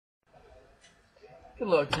Good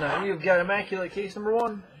luck tonight. You've got immaculate case number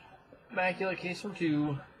 1, immaculate case number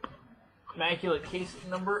 2, immaculate case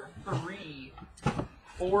number 3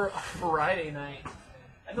 for Friday night.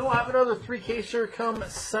 And then we'll have another 3-caser come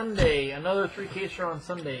Sunday. Another 3-caser on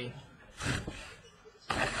Sunday.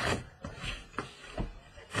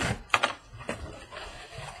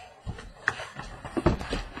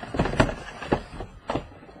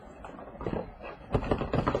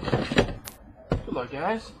 Good luck,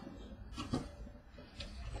 guys.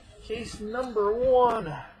 Case number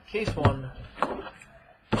 1. Case 1.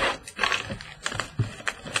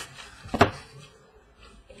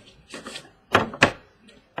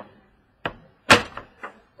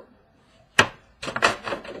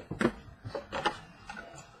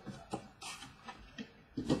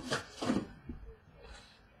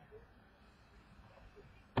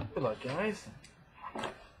 Good luck, guys.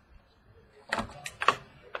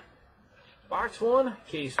 Box 1,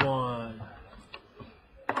 case 1.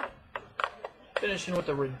 Finishing with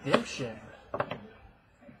the redemption.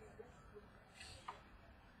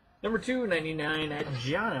 Number 299 at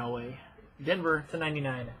John Elway. Denver to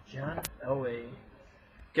 99. John Elway.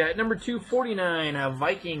 Got number 249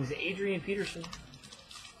 Vikings. Adrian Peterson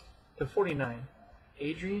to 49.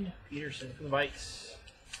 Adrian Peterson from the Vikes.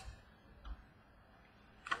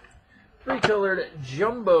 3-colored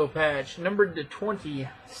jumbo patch, numbered to 20.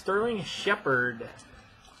 Sterling Shepard.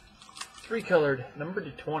 3-colored, numbered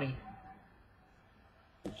to 20.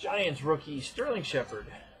 Giants rookie Sterling Shepard.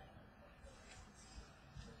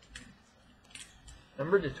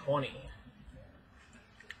 Numbered to 20.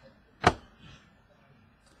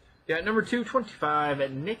 Got number 225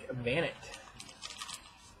 at Nick Vannett.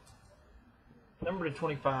 Number to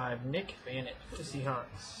 25, Nick Vannett for the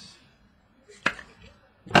Seahawks.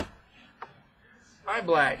 Eye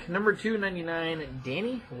black, number 299,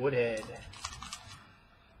 Danny Woodhead.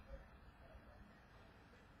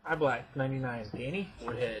 Eye black, 99, Danny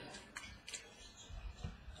Woodhead.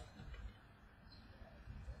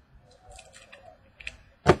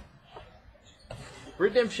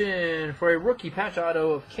 Redemption for a rookie patch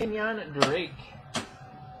auto of Kenyon Drake.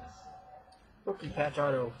 Rookie patch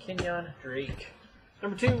auto, Kenyon Drake.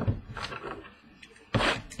 Number 2.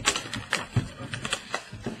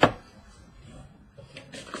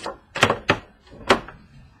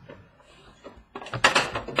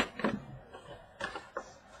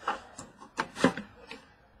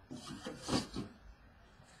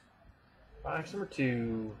 Box number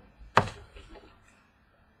 2.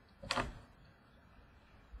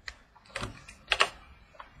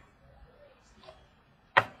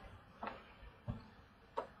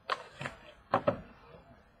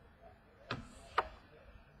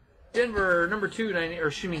 Denver, number 290, or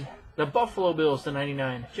excuse me, the Buffalo Bills to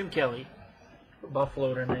 99. Jim Kelly,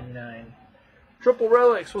 Buffalo to 99. Triple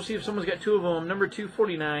relics. We'll see if someone's got 2 of them. Number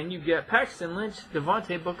 249. You've got Paxton Lynch,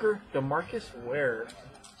 Devontae Booker, DeMarcus Ware.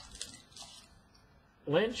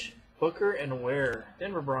 Lynch, Booker, and Ware.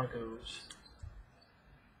 Denver Broncos.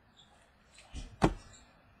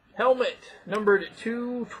 Helmet, numbered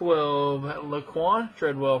 212. Laquan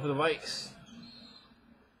Treadwell for the Vikes.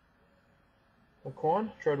 Laquan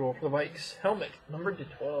Treadwell for the Vikes. Helmet, numbered to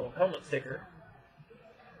 12. Helmet sticker.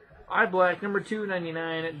 Eye black, number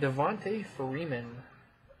 299. Devontae Freeman.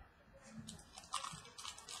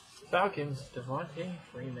 Falcons, Devontae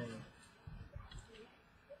Freeman.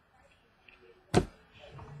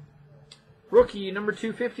 Rookie, number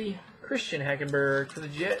 250, Christian Hackenberg for the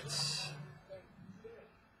Jets.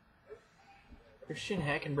 Christian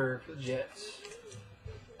Hackenberg for the Jets.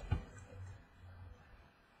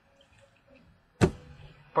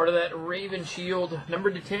 Part of that Raven Shield,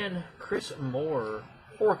 number 10, Chris Moore.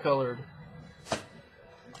 4-colored.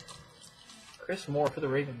 Chris Moore for the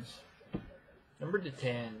Ravens. Number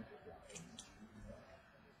 10.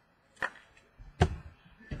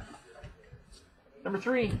 Number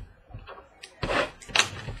 3.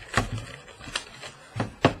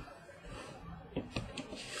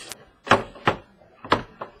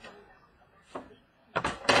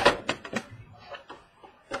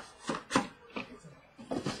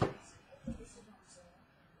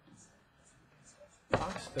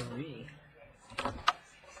 Box 3.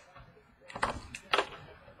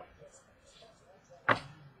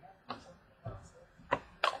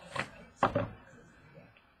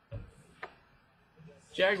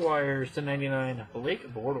 Jaguars to 99.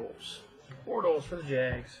 Blake Bortles. Bortles for the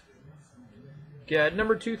Jags. Got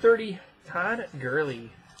number 230. Todd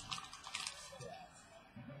Gurley.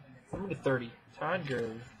 Number 30. Todd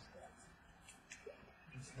Gurley.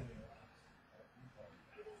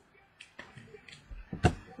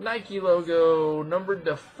 Nike logo, numbered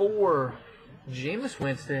to 4. Jameis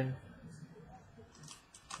Winston.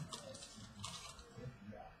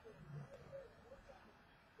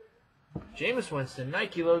 Jameis Winston,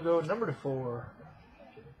 Nike logo, number to 4.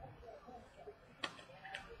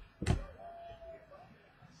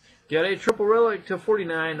 Got a triple relic to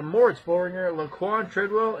 49, Moritz Boringer, Laquan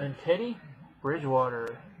Treadwell, and Teddy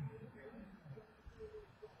Bridgewater.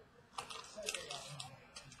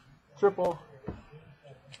 Triple.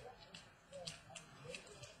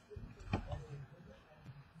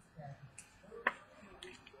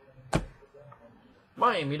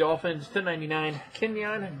 Miami Dolphins to 99,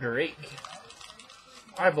 Kenyon Drake.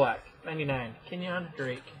 Eye black, 99, Kenyon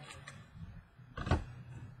Drake.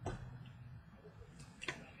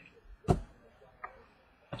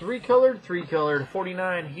 Three colored,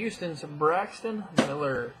 49, Houston's Braxton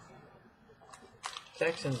Miller.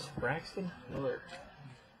 Texans, Braxton Miller.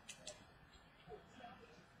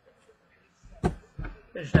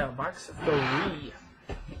 Finished out box 3.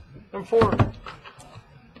 Number 4.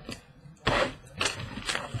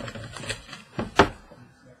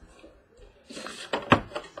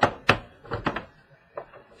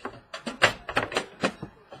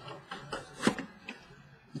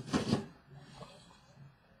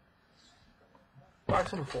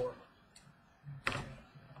 Box number 4.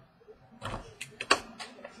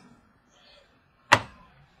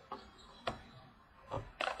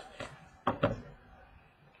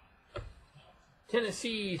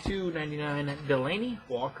 Tennessee 299, Delaney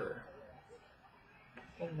Walker.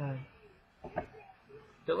 99.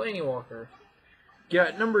 Delaney Walker.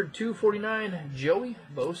 Got number 249, Joey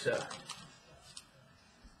Bosa.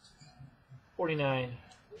 49.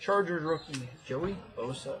 Chargers rookie, Joey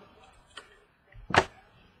Bosa.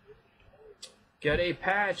 Got a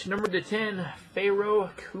patch, number to 10, Pharaoh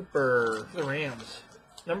Cooper for the Rams.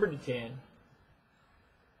 Number to 10.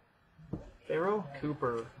 Pharaoh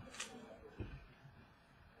Cooper.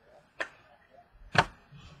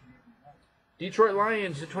 Detroit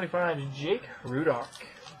Lions to 25, Jake Rudock.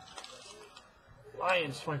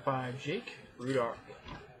 Lions 25, Jake Rudock.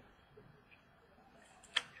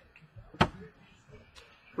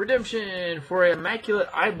 Redemption for a immaculate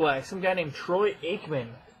eye black, some guy named Troy Aikman.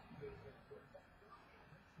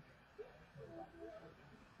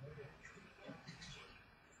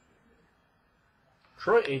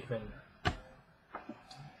 Troy Aikman.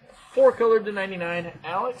 4 colored to 99,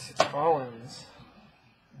 Alex Collins.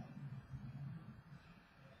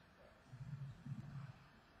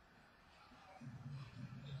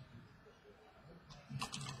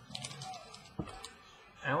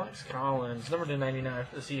 Alex Collins, number to 99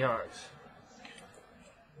 for the Seahawks.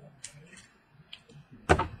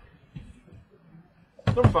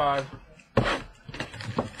 Number 5.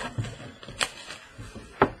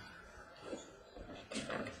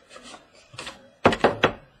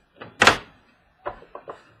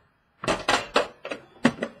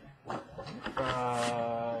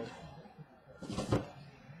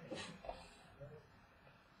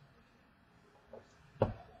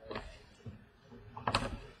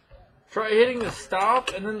 Try hitting the stop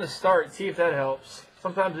and then the start. See if that helps.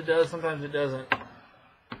 Sometimes it does, sometimes it doesn't.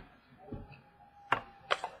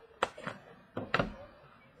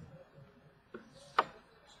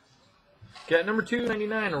 Got number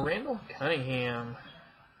 299, Randall Cunningham.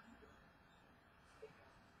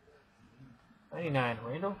 99,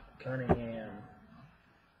 Randall Cunningham.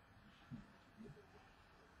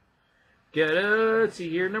 Got let's see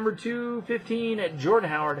here, number 215 at Jordan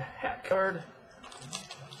Howard, hat card.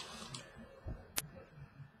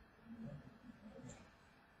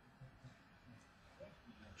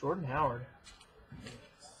 Jordan Howard.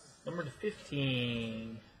 Number to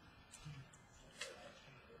 15.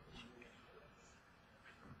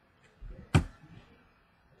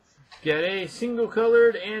 Got a single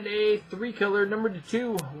colored and a 3 colored, number to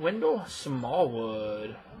 2, Wendell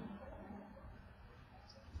Smallwood.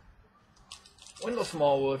 Wendell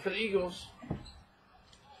Smallwood for the Eagles.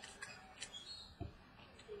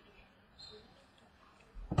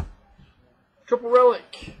 Triple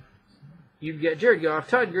relic. You've got Jared Goff,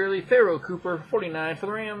 Todd Gurley, Pharaoh Cooper, 49 for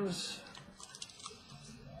the Rams.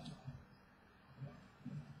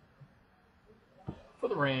 For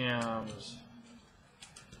the Rams.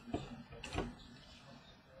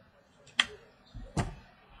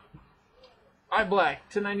 Eye black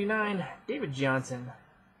to 99, David Johnson.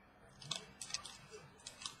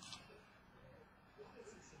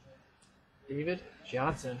 David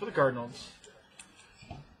Johnson for the Cardinals.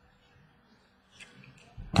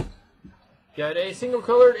 Got a single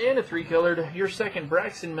colored and a 3 colored. Your second,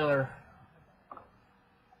 Braxton Miller.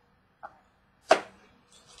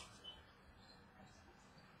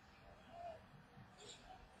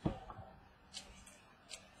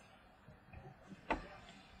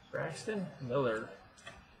 Braxton Miller.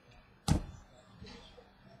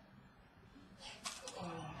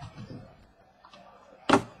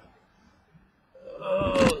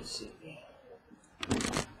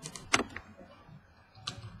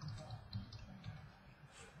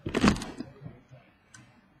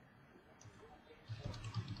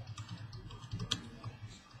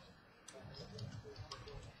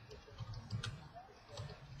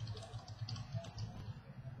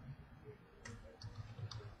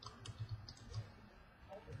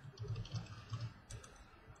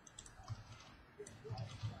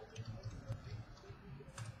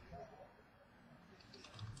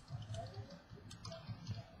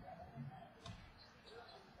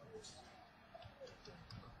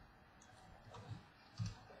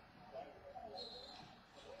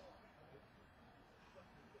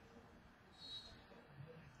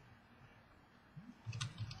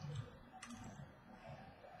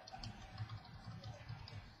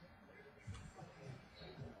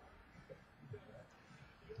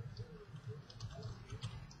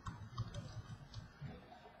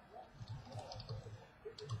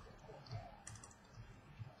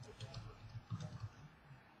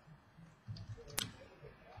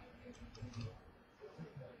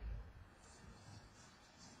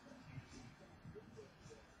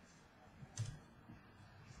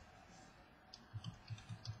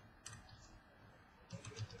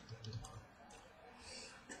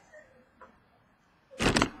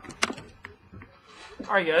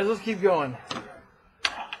 Alright guys, let's keep going.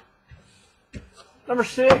 Number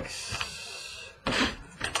 6.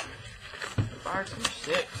 Box number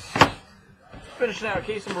 6. Finishing out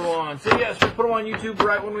case number 1. So yes, we put them on YouTube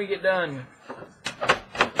right when we get done.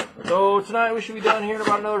 So tonight we should be done here in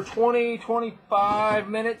about another 20-25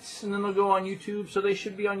 minutes, and then they'll go on YouTube. So they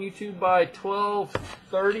should be on YouTube by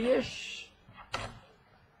 12:30ish.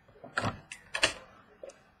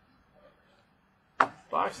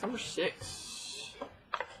 Box number 6.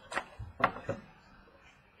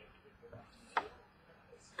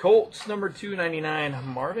 Colts number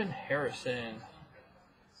 299, Marvin Harrison.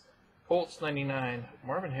 Colts 99,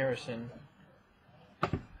 Marvin Harrison.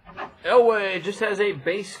 Elway just has a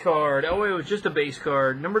base card. Elway was just a base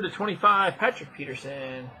card. Number 25, Patrick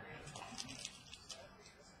Peterson.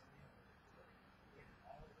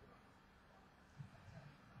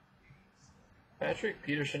 Patrick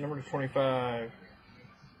Peterson, number 25.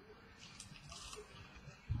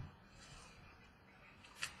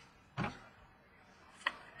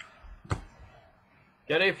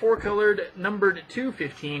 Got a 4-colored numbered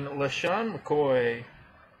 215, LaShawn McCoy.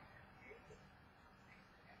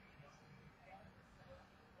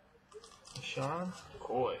 LaShawn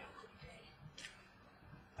McCoy.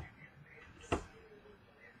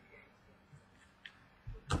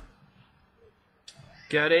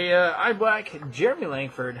 Got a eye black Jeremy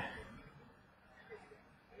Langford.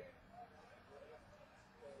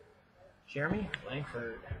 Jeremy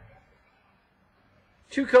Langford.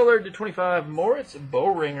 2-colored to 25, Moritz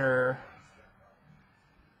Bowringer.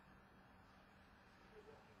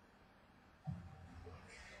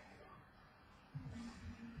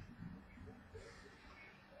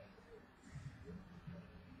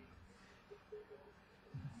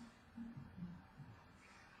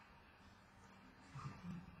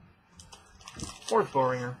 Moritz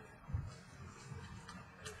Bowringer.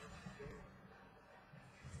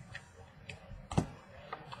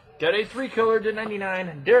 Got a 3-colored to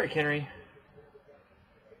 99, Derrick Henry.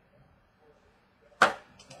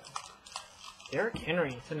 Derrick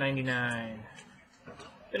Henry to 99.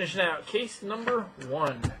 Finishing out case number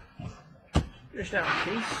 1. Finishing out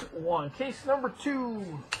case 1. Case number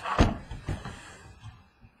 2.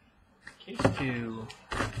 Case 2.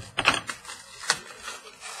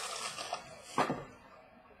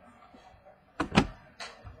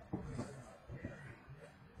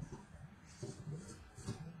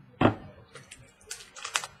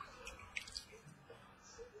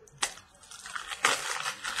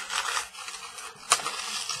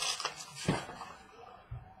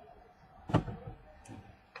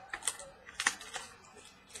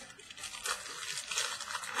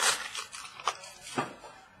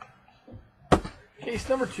 Case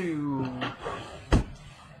number 2.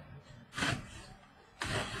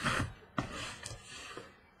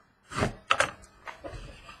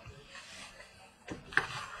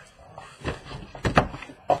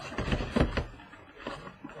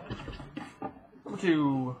 Number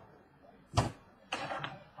 2.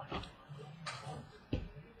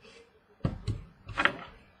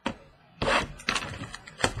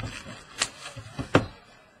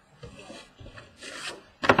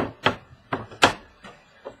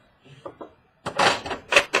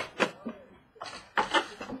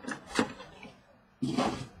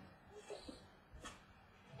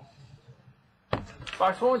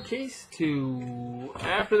 Box 1, case 2.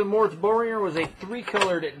 After the Moritz Bowringer was a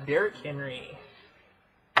 3-colored Derrick Henry.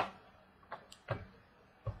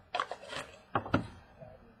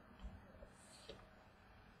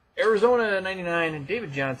 Arizona 99,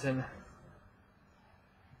 David Johnson.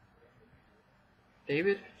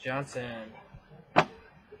 David Johnson.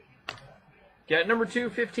 Got number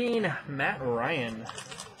 215, Matt Ryan.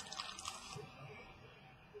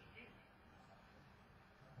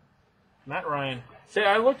 Matt Ryan. Say,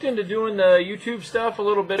 I looked into doing the YouTube stuff a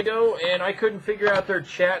little bit ago, and I couldn't figure out their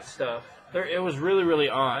chat stuff. It was really, really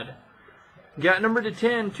odd. Got number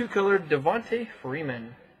 10, 2-colored Devontae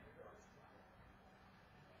Freeman.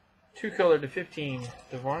 2-colored to 15,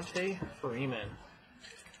 Devontae Freeman.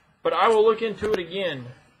 But I will look into it again.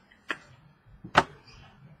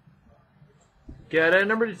 Got a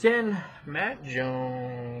number 10, Matt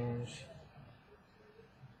Jones.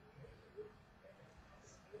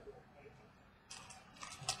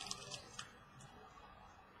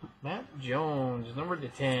 Matt Jones, number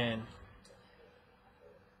 10.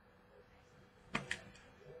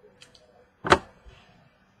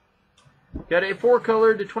 Got a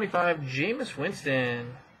 4-colored to 25, Jameis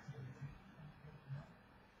Winston.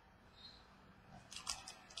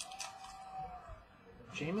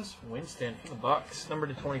 Jameis Winston for the Bucks, number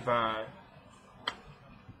 25.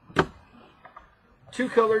 2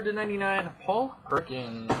 color to 99, Paul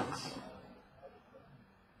Perkins.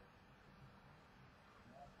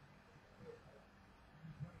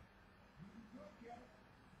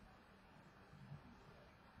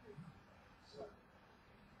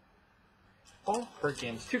 Paul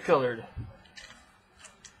Perkins, 2 colored.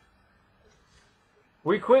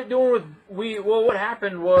 We quit doing with well, what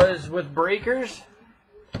happened was with breakers,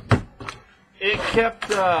 it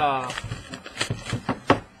kept on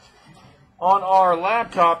our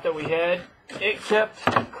laptop that we had, it kept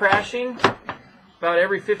crashing about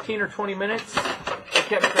every 15 or 20 minutes. It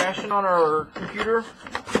kept crashing on our computer.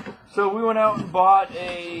 So we went out and bought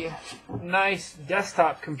a nice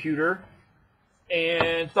desktop computer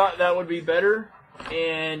and thought that would be better,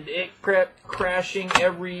 and it kept crashing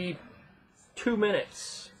every 2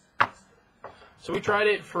 minutes. So we tried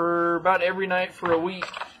it for about every night for a week,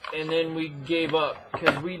 and then we gave up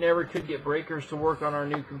because we never could get breakers to work on our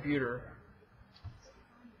new computer.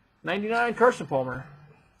 99 Carson Palmer.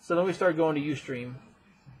 So then we started going to Ustream,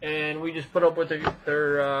 and we just put up with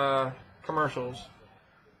their commercials.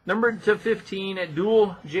 Numbered to 15 at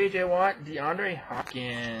dual J.J. Watt, DeAndre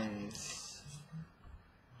Hopkins.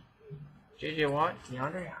 J.J. Watt,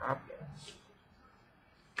 DeAndre Hopkins.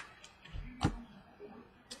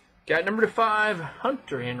 Got number to 5,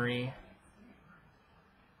 Hunter Henry.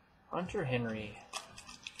 Hunter Henry.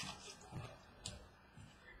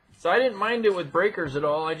 So I didn't mind it with breakers at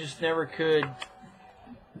all. I just never could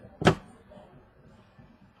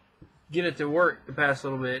get it to work the past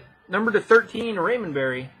little bit. Number to 13, Raymond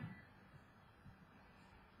Berry.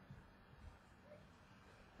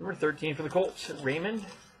 Number 13 for the Colts, Raymond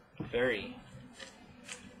Berry.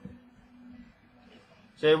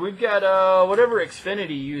 So we've got whatever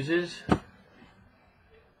Xfinity uses.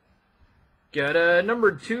 Got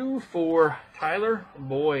number 2 for Tyler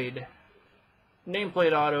Boyd.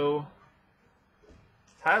 Nameplate auto.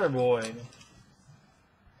 Tyler Boyd.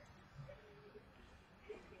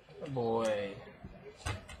 Boyd.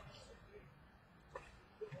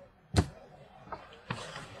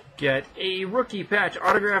 Get a rookie patch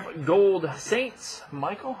autograph gold Saints,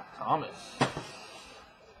 Michael Thomas.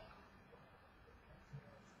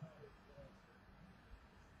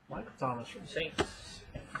 Michael Thomas from Saints.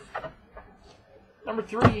 Number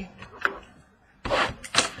 3.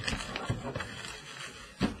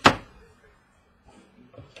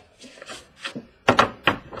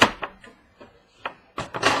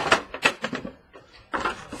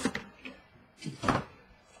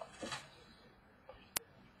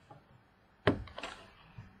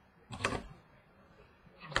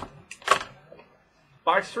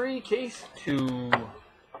 Box 3, case 2.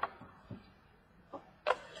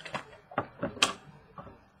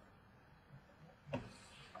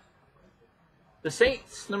 The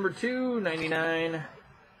Saints, number 299.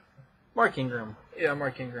 Mark Ingram. Yeah,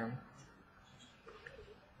 Mark Ingram.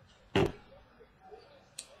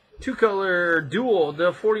 2 color dual,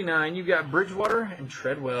 the 49. You got Bridgewater and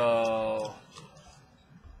Treadwell.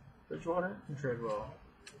 Bridgewater and Treadwell.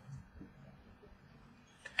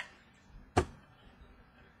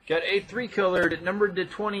 Got a 3 colored, numbered to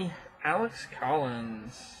 20, Alex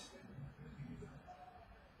Collins.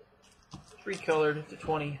 3 colored to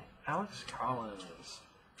 20, Alex Collins.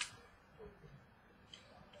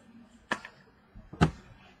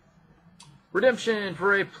 Redemption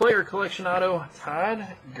for a player collection auto, Todd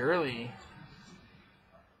Gurley.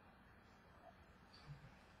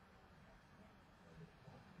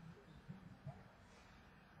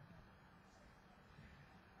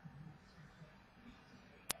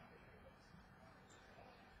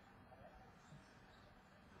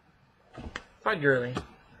 Todd Gurley.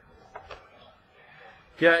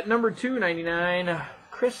 Got number 299,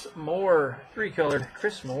 Chris Moore. 3 colored,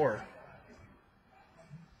 Chris Moore.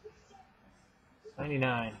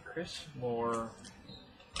 99, Chris Moore.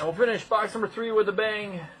 And we'll finish box number 3 with a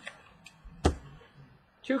bang.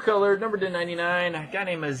 2 colored, number 299, a guy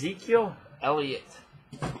named Ezekiel Elliott.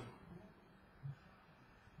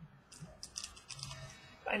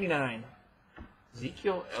 99,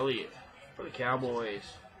 Ezekiel Elliott for the Cowboys.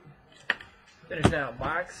 Finish out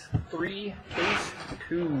box 3, case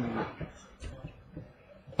 2.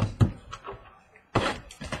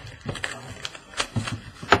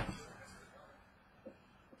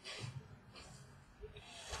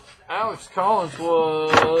 Alex Collins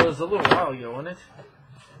was a little while ago, wasn't it?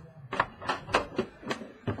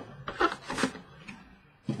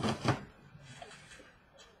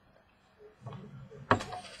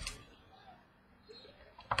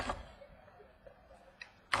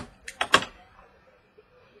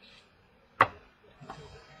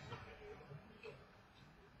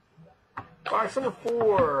 Box number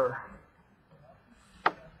 4.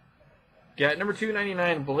 Got number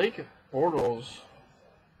 299, Blake Bortles.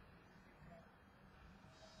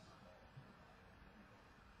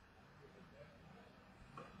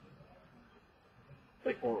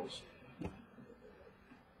 Blake Bortles.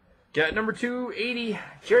 Got number 280,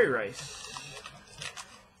 Jerry Rice.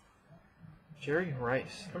 Jerry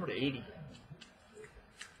Rice, number 80.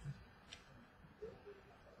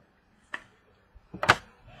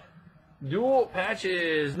 Dual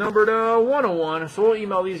patches, numbered 101. So we'll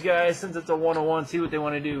email these guys since it's a 101, see what they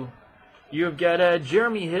want to do. You have got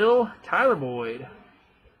Jeremy Hill, Tyler Boyd.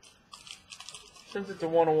 Since it's a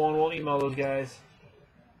 101, we'll email those guys.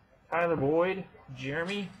 Tyler Boyd,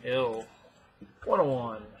 Jeremy Hill,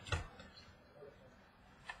 101.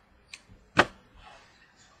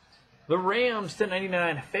 The Rams,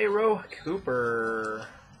 1099, Pharaoh Cooper.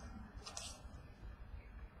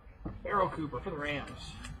 Pharaoh Cooper for the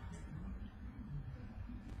Rams.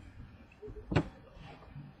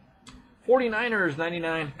 '49ers,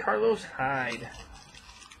 99, Carlos Hyde.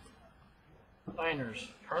 Niners,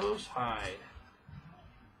 Carlos Hyde.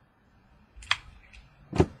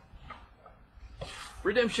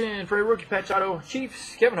 Redemption for a rookie patch auto,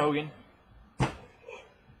 Chiefs, Kevin Hogan.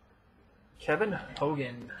 Kevin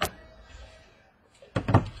Hogan.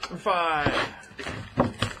 5.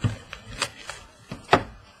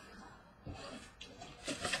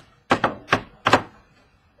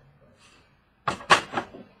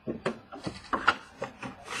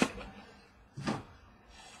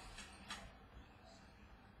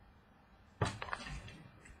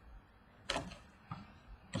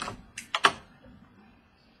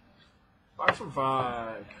 Box from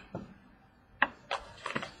 5.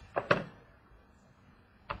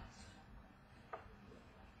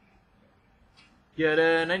 Got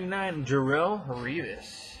 99, Jarrell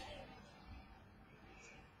Revis.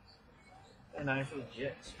 99 for the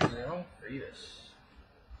Jets, Jarrell Revis.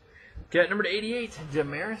 Got number 88,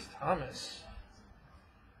 Demaryius Thomas.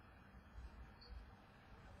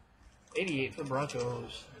 88 for the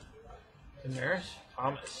Broncos, Demaryius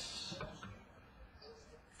Thomas.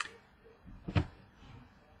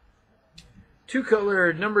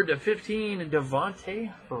 2-colored, number to 15,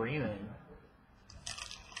 Devontae Freeman.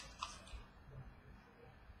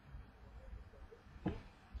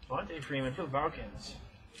 Devontae Freeman for the Falcons.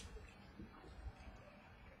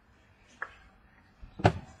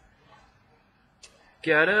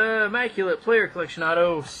 Got a immaculate player collection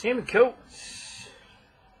auto, Sammy Coates.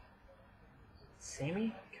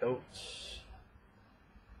 Sammy Coates.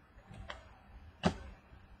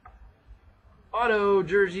 Auto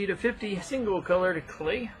jersey to 50, single color to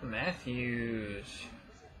Clay Matthews.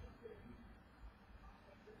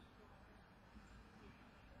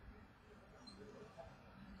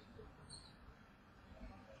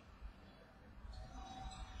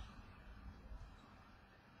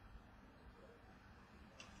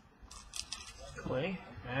 Clay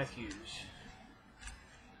Matthews.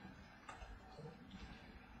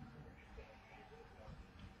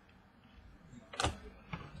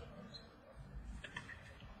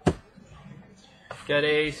 Got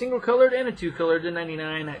a single colored and a 2-colored to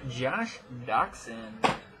 99, Josh Doxson.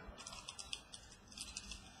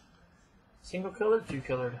 Single colored,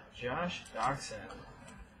 2-colored, Josh Doxson.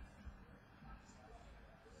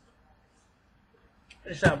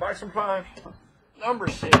 Finish out box from 5. Number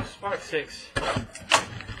 6, box 6. Number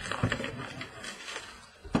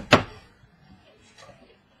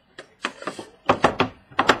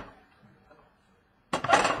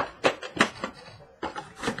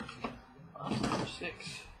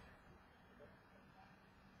 6.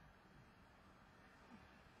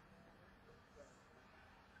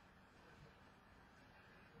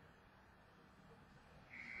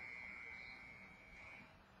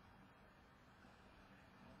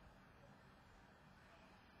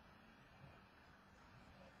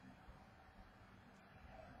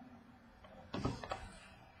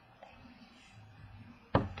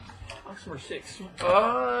 Box number 6.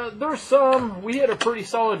 There's some. We had a pretty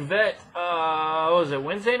solid vet. What was it,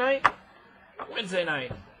 Wednesday night? Wednesday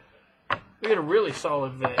night. We had a really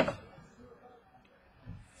solid vet.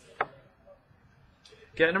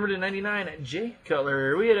 Got number to 99, Jay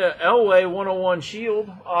Cutler. We had a Elway 101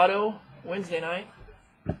 Shield auto Wednesday night.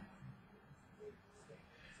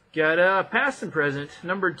 Got a past and present,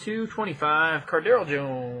 number 225, Cardale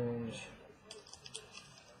Jones.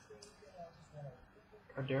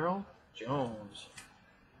 Cardale Jones.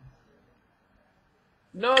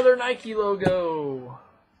 Another Nike logo.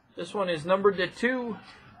 This one is numbered to 2,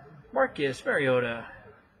 Marcus Mariota.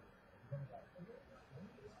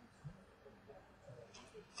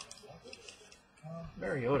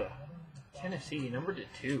 Mariota, Tennessee, numbered to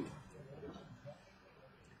 2.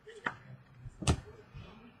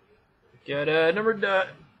 Got number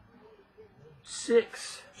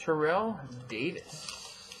 6, Terrell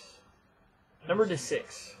Davis. Number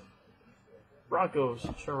 6, Broncos,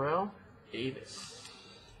 Terrell Davis.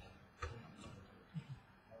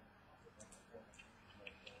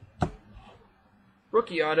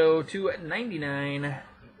 Rookie auto to 99,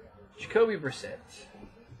 Jacoby Brissett.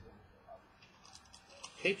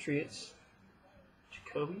 Patriots,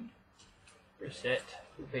 Jacoby Brissett,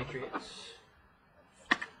 Patriots.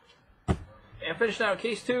 And finishing out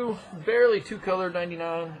case 2, barely 2-color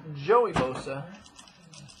 99, Joey Bosa.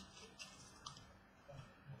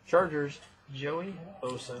 Chargers, Joey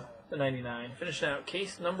Bosa, the 99. Finishing out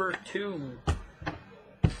case number 2.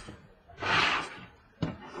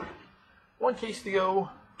 1 case to go.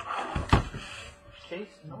 Case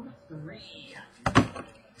number 3.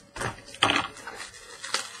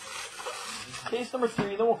 Case number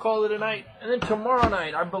 3, then we'll call it a night. And then tomorrow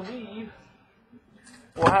night, I believe,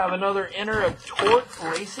 we'll have another enter of Torque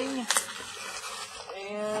Racing.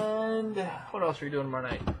 And what else are we doing tomorrow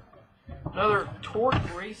night? Another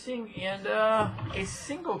Torque Racing and a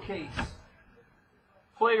single case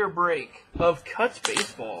player break of Cuts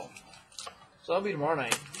Baseball. So that'll be tomorrow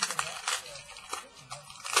night.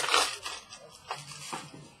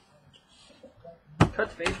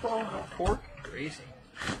 Cuts Baseball, Torque Racing.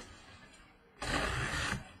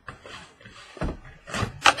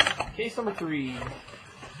 Case number 3.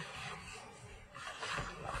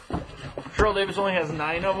 Terrell Davis only has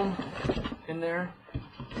 9 of them in there.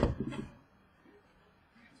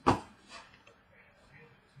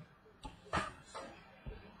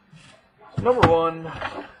 Number 1.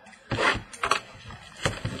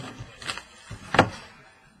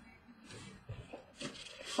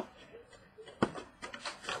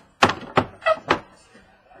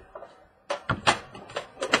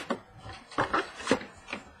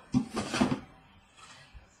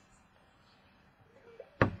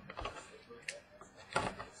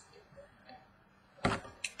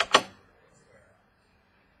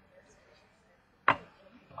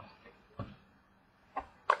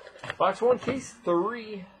 Box 1, case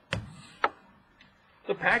 3.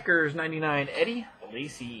 The Packers, 99, Eddie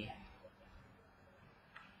Lacy.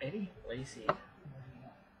 Eddie Lacy.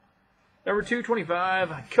 Number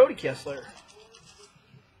 225, Cody Kessler.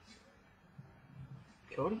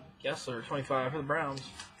 Cody Kessler, 25 for the Browns.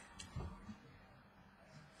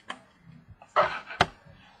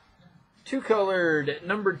 2-colored,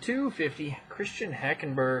 number 250, Christian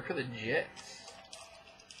Hackenberg for the Jets.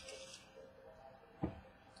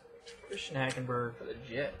 Christian Hackenberg for the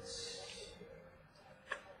Jets.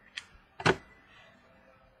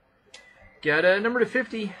 Got a number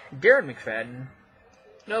 50, Darren McFadden.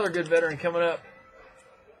 Another good veteran coming up.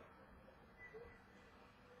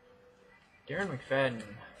 Darren McFadden,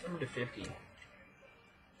 number 50.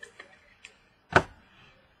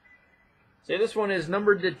 Say this one is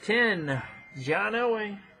numbered to 10, John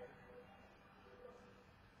Elway.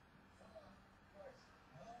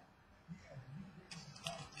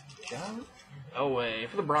 John Elway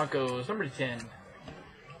for the Broncos, number 10.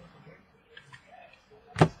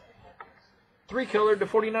 3-colored to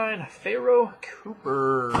 49, Pharaoh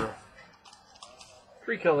Cooper.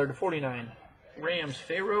 3-colored to 49, Rams,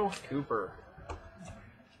 Pharaoh Cooper.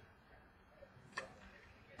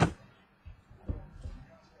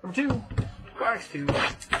 Number 2, box 2.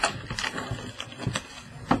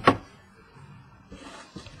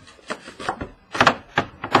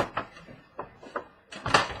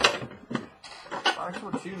 Box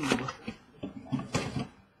number 2.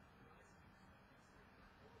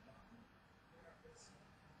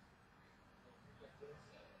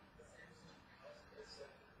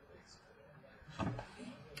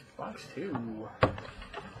 Box 2.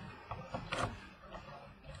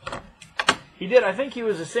 He did. I think he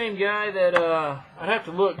was the same guy that I'd have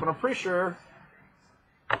to look, but I'm pretty sure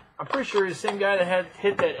he's the same guy that had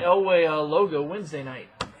hit that Elway logo Wednesday night.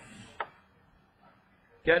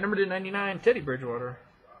 Got number 299, Teddy Bridgewater.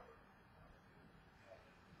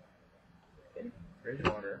 Teddy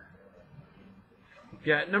Bridgewater.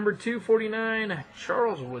 Got number 249,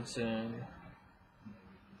 Charles Woodson.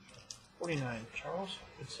 49, Charles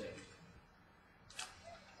Woodson.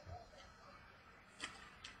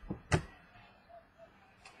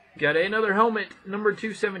 Got another helmet, number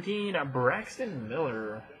 217, Braxton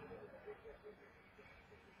Miller.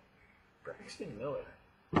 Braxton Miller.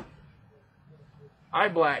 Eye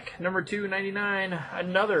black, number 299,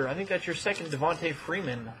 another. I think that's your second Devontae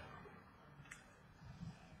Freeman.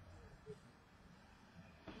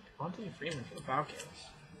 Devontae Freeman for the Falcons.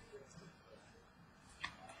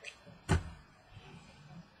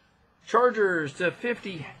 Chargers to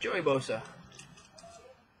 50, Joey Bosa.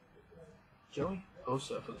 Joey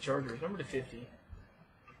Osa for the Chargers, number /50.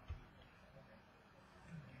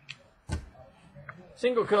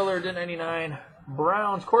 Single color /99.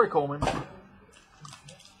 Browns, Corey Coleman.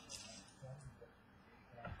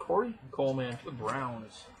 Corey Coleman for the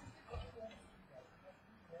Browns.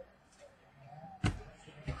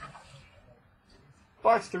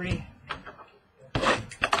 Box 3.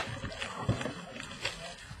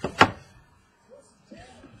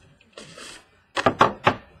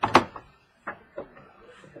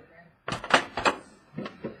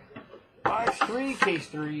 Box 3, case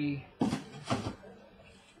 3.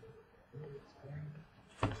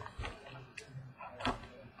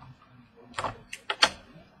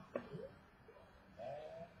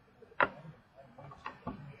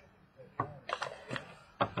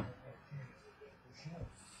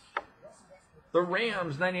 The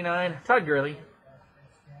Rams, 99. Todd Gurley.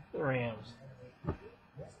 The Rams.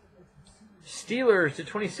 Steelers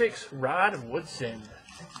 /26. Rod Woodson.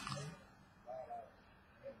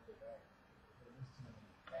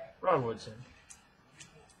 Rod Woodson.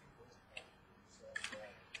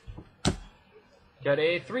 Got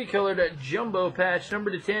a 3-colored jumbo patch,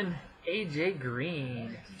 number /10. AJ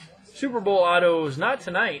Green. Super Bowl autos, not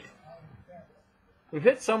tonight. We've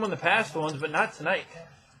hit some in the past ones, but not tonight.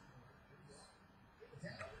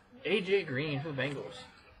 AJ Green for the Bengals.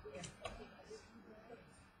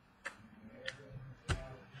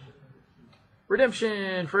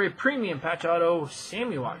 Redemption for a premium patch auto,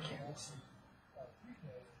 Sammy Watkins.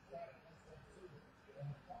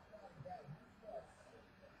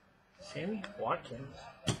 Sammy Watkins.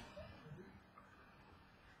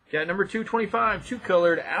 Got number 225,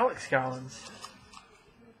 2-colored Alex Collins.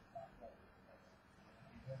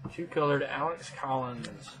 2-colored Alex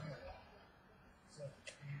Collins.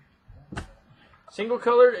 Single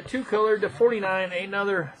colored, 2-colored /49,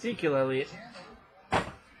 another Ezekiel Elliott.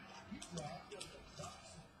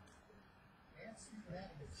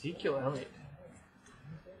 Ezekiel Elliott.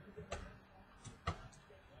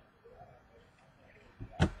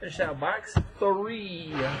 Finish out box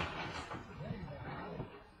 3.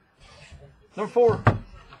 Number 4.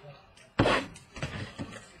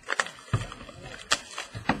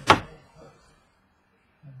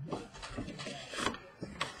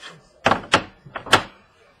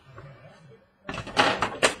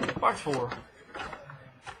 Box 4.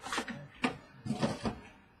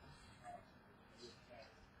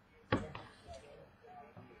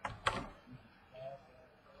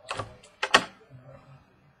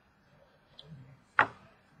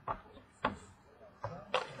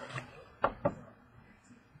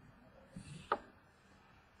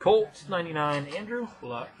 Colts, 99. Andrew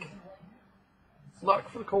Luck. Luck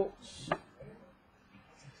for the Colts.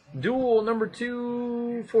 Dual number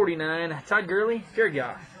 249. Todd Gurley, Jared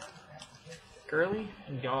Goff. Gurley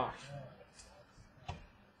and Goff.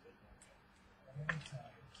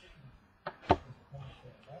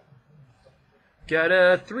 Got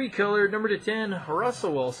a 3-colored number /10.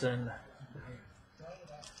 Russell Wilson.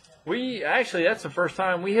 That's the first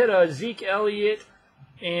time we hit a Zeke Elliott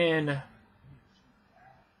in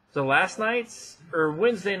the last nights, or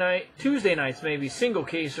Wednesday night, Tuesday nights maybe, single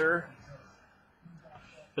caser.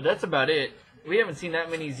 But that's about it. We haven't seen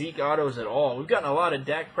that many Zeke autos at all. We've gotten a lot of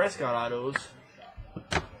Dak Prescott autos.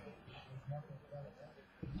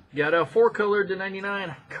 Got a 4-colored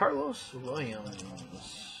 /99. Carlos Williams.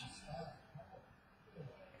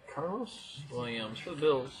 Carlos Williams for the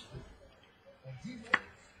Bills.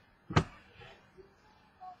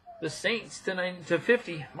 The Saints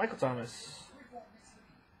 /50. Michael Thomas.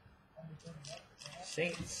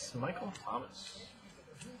 Saints, Michael Thomas.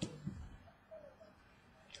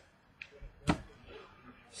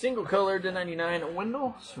 Single color /99.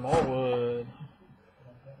 Wendell Smallwood.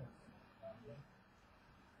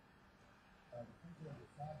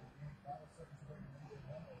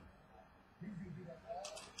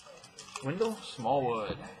 Wendell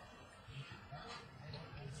Smallwood.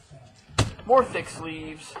 More thick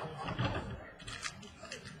sleeves.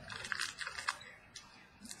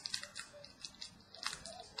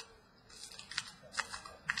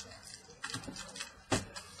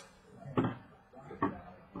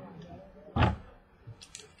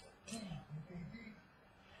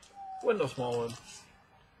 Wendell Smallwood.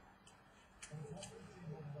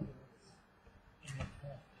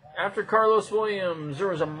 After Carlos Williams, there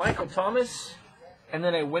was a Michael Thomas and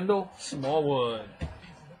then a Wendell Smallwood.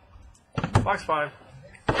 Box 5.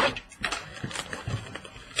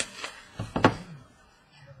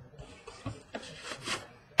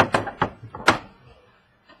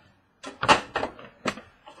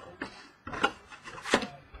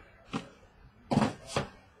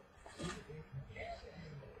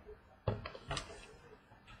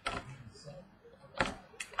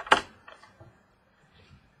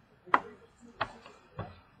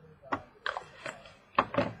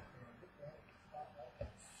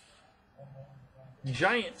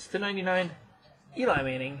 Giants to 99, Eli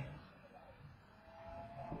Manning.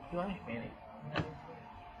 Eli Manning.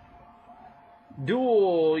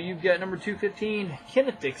 Dual, you've got number 215,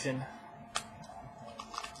 Kenneth Dixon.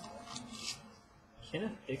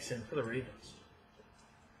 Kenneth Dixon for the Ravens.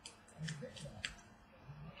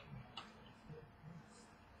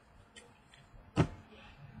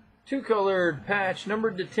 Two-colored patch,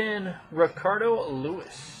 numbered to 10, Ricardo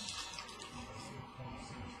Lewis.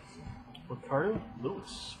 Ricardo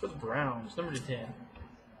Lewis for the Browns, number to 10.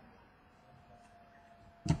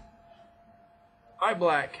 Eye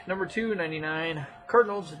black, number 299,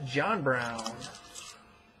 Cardinals, John Brown.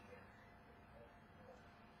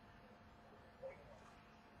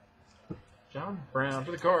 John Brown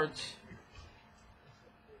for the Cards.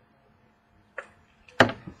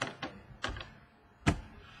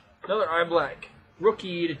 Another eye black,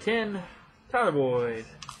 rookie to 10, Tyler Boyd.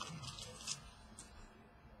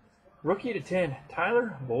 Rookie to 10,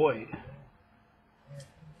 Tyler Boyd.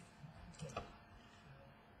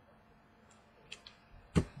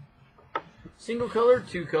 Single colored,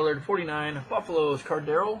 two colored, 49, Buffalo's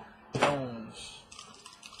Cardero Jones.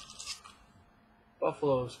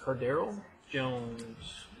 Buffalo's Cardero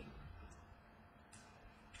Jones.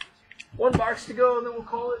 One box to go, and then we'll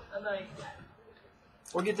call it a night.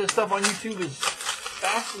 We'll get this stuff on YouTube as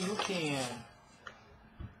fast as we can.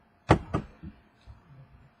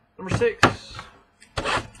 Number 6.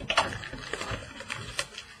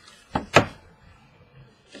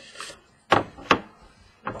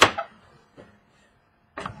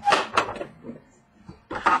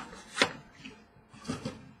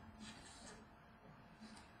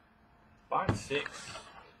 Box 6.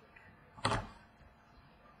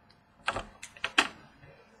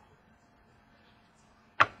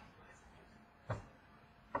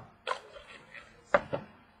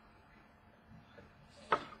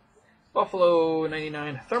 Buffalo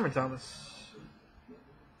 99, Thurman Thomas.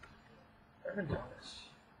 Thurman Thomas.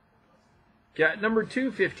 Got number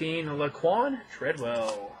 215, Laquan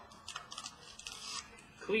Treadwell.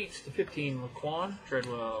 Cleats to 15, Laquan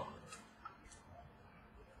Treadwell.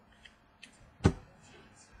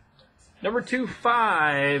 Number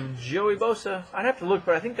 25, Joey Bosa. I'd have to look,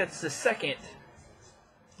 but I think that's the second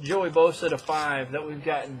Joey Bosa to 5 that we've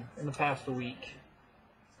gotten in the past week.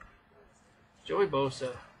 Joey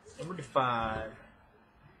Bosa, number 5.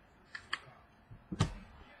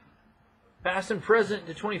 Past and present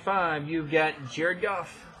to 25, you've got Jared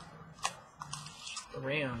Goff. The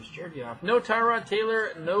Rams, Jared Goff. No Tyrod Taylor,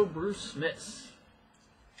 no Bruce Smith.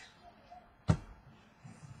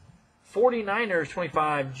 49ers,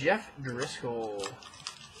 25, Jeff Driscoll.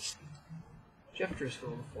 Jeff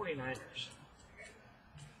Driscoll, the 49ers.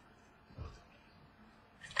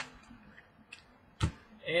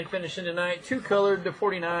 And finishing tonight, two colored to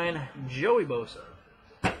 49, Joey Bosa.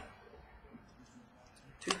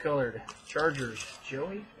 Two colored Chargers,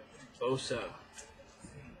 Joey Bosa.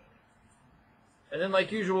 And then,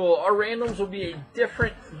 like usual, our randoms will be a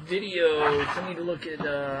different video. So I need to look at,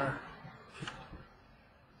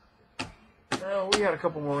 we got a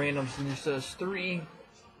couple more randoms, and it says 3.